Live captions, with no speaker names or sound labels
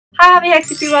Hi, happy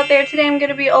Hexy people out there. Today I'm going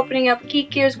to be opening up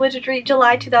GEEKGEAR's Wizardry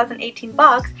July 2018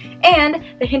 box, and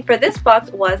the hint for this box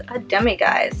was a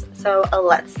demiguise. So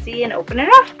let's see and open it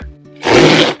up.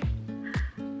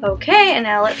 Okay, and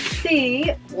now let's see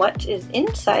what is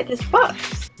inside this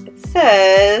box. It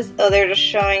says, oh, they're just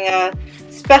showing a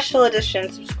special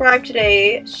edition. Subscribe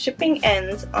today. Shipping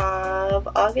ends of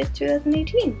August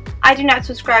 2018. I do not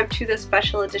subscribe to the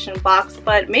special edition box,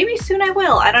 but maybe soon I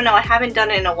will. I don't know. I haven't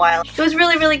done it in a while. It was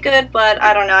really good, but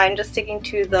I don't know. I'm just sticking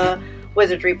to the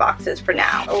Wizardry boxes for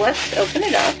now. Let's open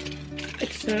it up.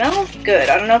 It smells good.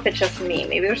 I don't know if it's just me.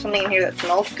 Maybe there's something in here that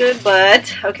smells good,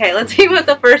 but okay, let's see what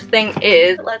the first thing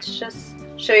is. Let's just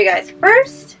show you guys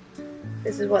first.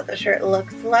 This is what the shirt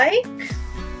looks like.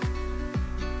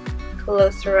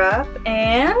 Closer up,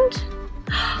 and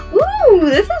ooh,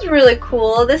 this is really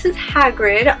cool. This is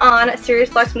Hagrid on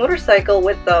Sirius Black's motorcycle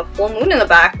with the full moon in the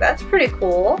back. That's pretty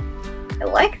cool. I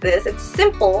like this. It's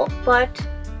simple, but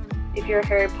if you're a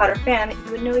Harry Potter fan,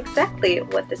 you would know exactly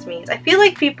what this means. I feel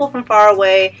like people from far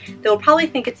away, they'll probably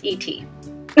think it's E.T.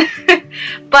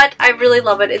 But I really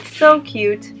love it. It's so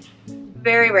cute.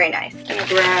 Very nice. I'm gonna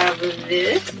grab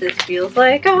this. This feels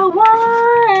like a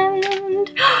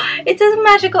wand. It says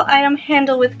magical item,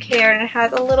 handle with care, and it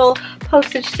has a little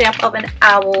postage stamp of an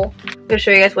owl. I'm gonna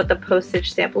show you guys what the postage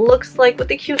stamp looks like with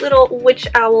the cute little witch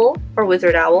owl or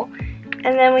wizard owl.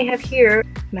 And then we have here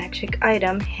magic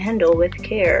item, handle with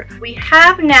care. We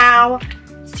have now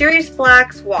Sirius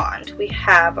Black's wand. We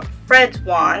have Fred's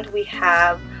wand. We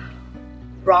have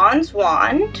Ron's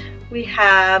wand. We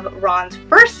have Ron's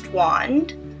first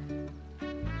wand.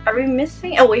 Are we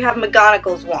missing? Oh, we have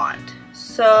McGonagall's wand.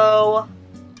 So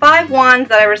 5 wands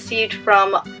that I received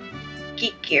from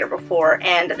GEEKGEAR before,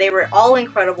 and they were all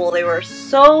incredible. They were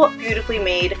so beautifully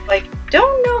made. Like,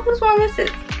 don't know whose wand this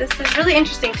is. This is really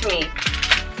interesting to me.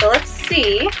 So let's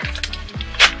see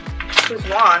whose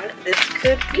wand this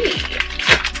could be.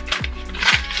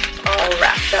 It's all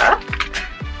wrapped up.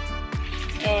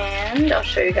 And I'll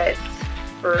show you guys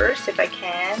first if I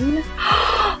can.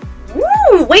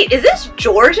 Ooh, wait, is this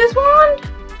George's wand?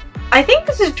 I think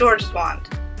this is George's wand.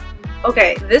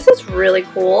 Okay, this is really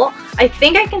cool. I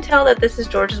think I can tell that this is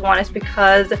George's wand is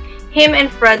because him and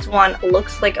Fred's wand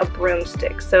looks like a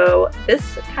broomstick. So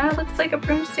this kind of looks like a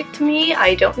broomstick to me.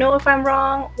 I don't know if I'm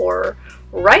wrong or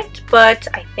right, but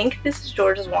I think this is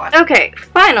George's wand. Okay,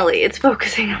 finally it's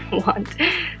focusing on the wand.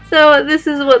 So this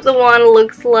is what the wand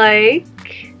looks like.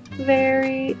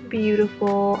 Very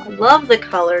beautiful. I love the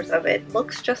colors of it.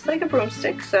 Looks just like a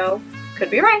broomstick, so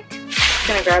could be right. I'm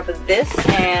gonna grab this,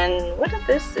 and what is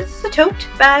this? This is a tote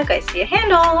bag. I see a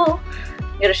handle.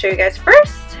 I'm gonna show you guys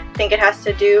first. I think it has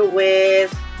to do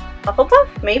with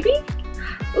Hufflepuff, maybe?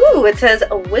 Ooh, it says a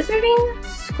wizarding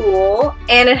school,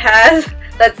 and it has,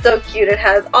 that's so cute, it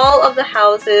has all of the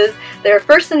houses, their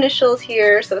first initials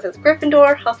here, so it says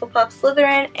Gryffindor, Hufflepuff,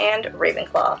 Slytherin, and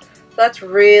Ravenclaw. So that's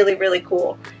really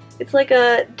cool. It's like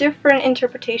a different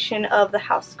interpretation of the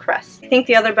house crest. I think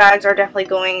the other bags are definitely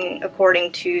going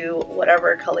according to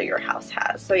whatever color your house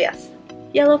has. So yes,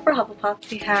 yellow for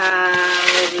Hufflepuff. We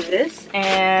have this,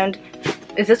 and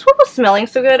is this what was smelling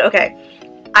so good? Okay,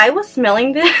 I was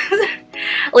smelling this.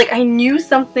 Like, I knew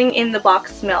something in the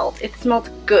box smelled. It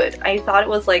smelled good. I thought it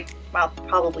was like, well,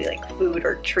 probably like food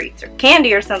or treats or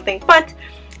candy or something, but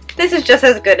this is just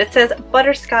as good. It says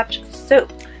butterscotch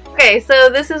soap. Okay, so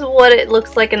this is what it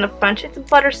looks like in the front. It's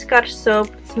butterscotch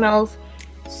soap. It smells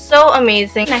so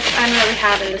amazing. Next item that we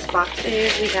have in this box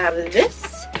is we have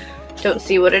this. Don't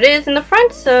see what it is in the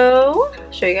front, so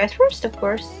I'll show you guys first, of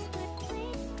course.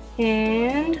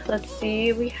 And let's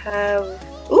see, we have,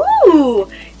 ooh,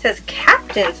 it says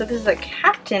Captain. So this is a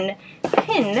Captain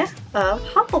pin of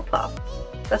Hufflepuff.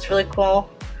 That's really cool.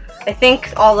 I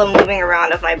think all the moving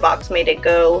around of my box made it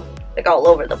go like all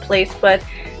over the place, but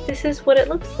this is what it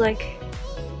looks like.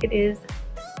 It is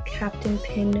Captain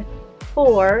Pin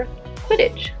for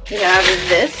Quidditch. We have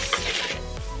this.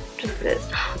 What is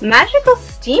this? Magical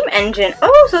Steam Engine.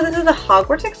 Oh, so this is the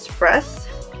Hogwarts Express.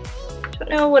 Don't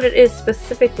know what it is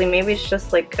specifically. Maybe it's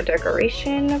just like a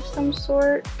decoration of some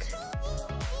sort.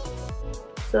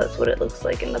 So that's what it looks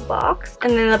like in the box.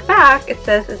 And in the back, it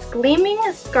says, this gleaming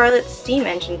scarlet steam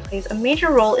engine plays a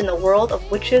major role in the world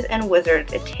of witches and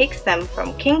wizards. It takes them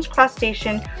from King's Cross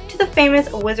Station to the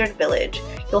famous Wizard Village.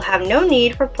 You'll have no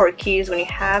need for port keys when you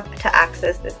have to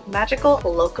access this magical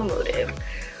locomotive.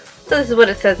 So this is what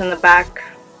it says in the back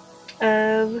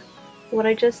of what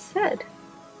I just said.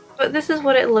 But this is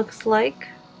what it looks like.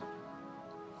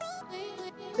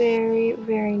 Very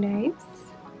nice.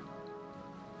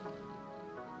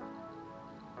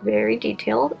 Very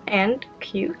detailed and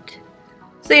cute.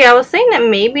 So yeah, I was saying that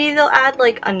maybe they'll add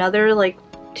like another like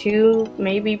 2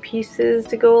 maybe pieces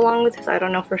to go along with this. I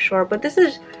don't know for sure, but this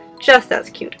is just as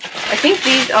cute. I think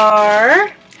these are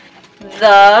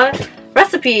the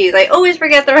recipes. I always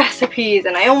forget the recipes,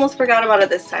 and I almost forgot about it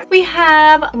this time. We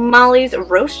have Molly's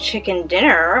roast chicken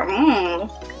dinner.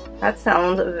 That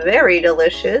sounds very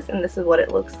delicious, and this is what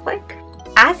it looks like.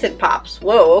 Acid pops.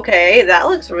 Whoa, okay, that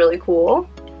looks really cool.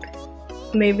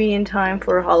 Maybe in time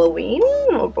for Halloween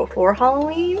or before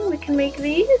Halloween we can make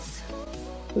these.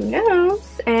 Who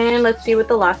knows? And let's see what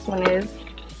the last one is.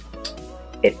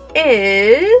 It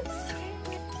is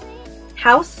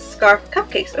house scarf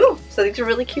cupcakes. Ooh, so these are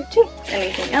really cute too.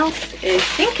 Anything else? I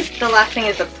think the last thing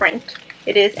is the print.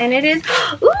 It is, and it is,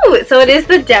 ooh, so it is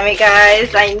the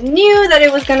demiguise. I knew that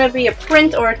it was going to be a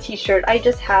print or a t-shirt. I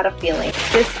just had a feeling.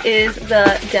 This is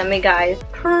the demiguise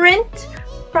print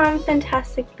from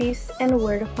Fantastic Beasts and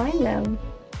Where to Find Them.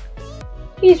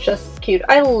 He's just cute.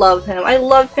 I love him. I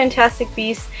love Fantastic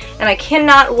Beasts, and I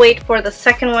cannot wait for the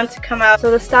second one to come out. So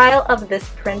the style of this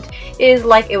print is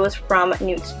like it was from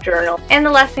Newt's journal. And the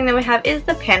last thing that we have is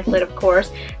the pamphlet, of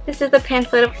course. This is the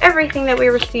pamphlet of everything that we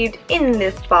received in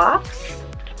this box.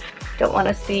 Don't want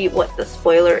to see what the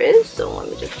spoiler is, so let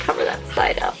me just cover that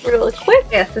side up really quick.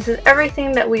 Yes, this is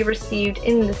everything that we received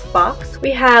in this box.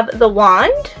 We have the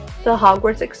wand, the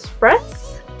Hogwarts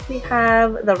Express, we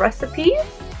have the recipes,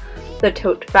 the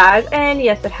tote bag, and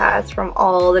yes, it has from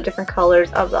all the different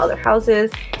colors of the other houses,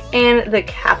 and the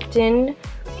captain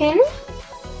pin,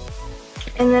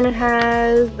 and then it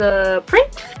has the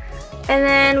print, and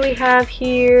then we have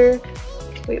here,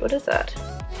 wait, what is that?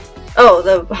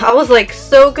 Oh, I was like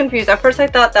so confused. At first I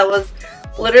thought that was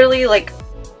literally like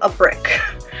a brick.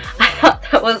 I thought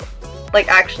that was like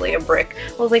actually a brick.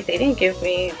 I was like, they didn't give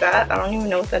me that. I don't even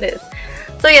know what that is.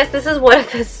 So yes, this is what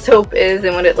this soap is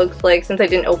and what it looks like. Since I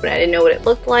didn't open it, I didn't know what it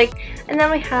looked like. And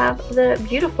then we have the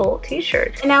beautiful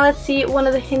t-shirt. And now let's see, one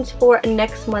of the hints for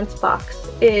next month's box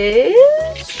is...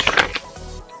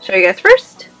 show you guys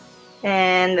first,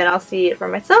 and then I'll see it for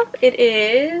myself. It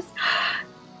is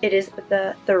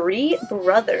the 3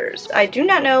 Brothers. I do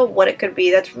not know what it could be.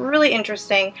 That's really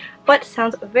interesting, but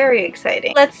sounds very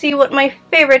exciting. Let's see what my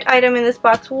favorite item in this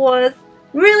box was.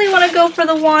 Really want to go for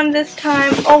the wand this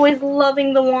time. Always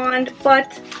loving the wand,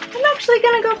 but I'm actually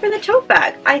going to go for the tote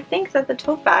bag. I think that the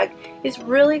tote bag is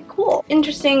really cool.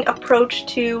 Interesting approach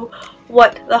to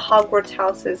what the Hogwarts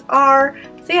houses are.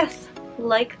 So yes,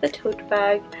 like the tote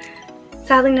bag.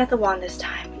 Sadly not the wand this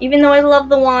time. Even though I love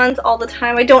the wands all the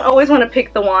time, I don't always want to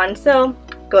pick the wand, so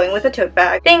going with a tote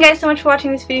bag. Thank you guys so much for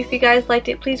watching this video. If you guys liked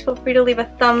it, please feel free to leave a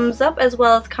thumbs up, as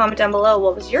well as comment down below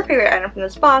what was your favorite item from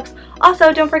this box.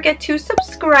 Also, don't forget to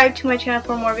subscribe to my channel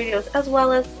for more videos, as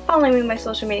well as following me on my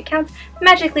social media accounts,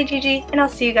 MagicallyGigi, and I'll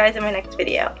see you guys in my next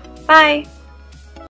video. Bye!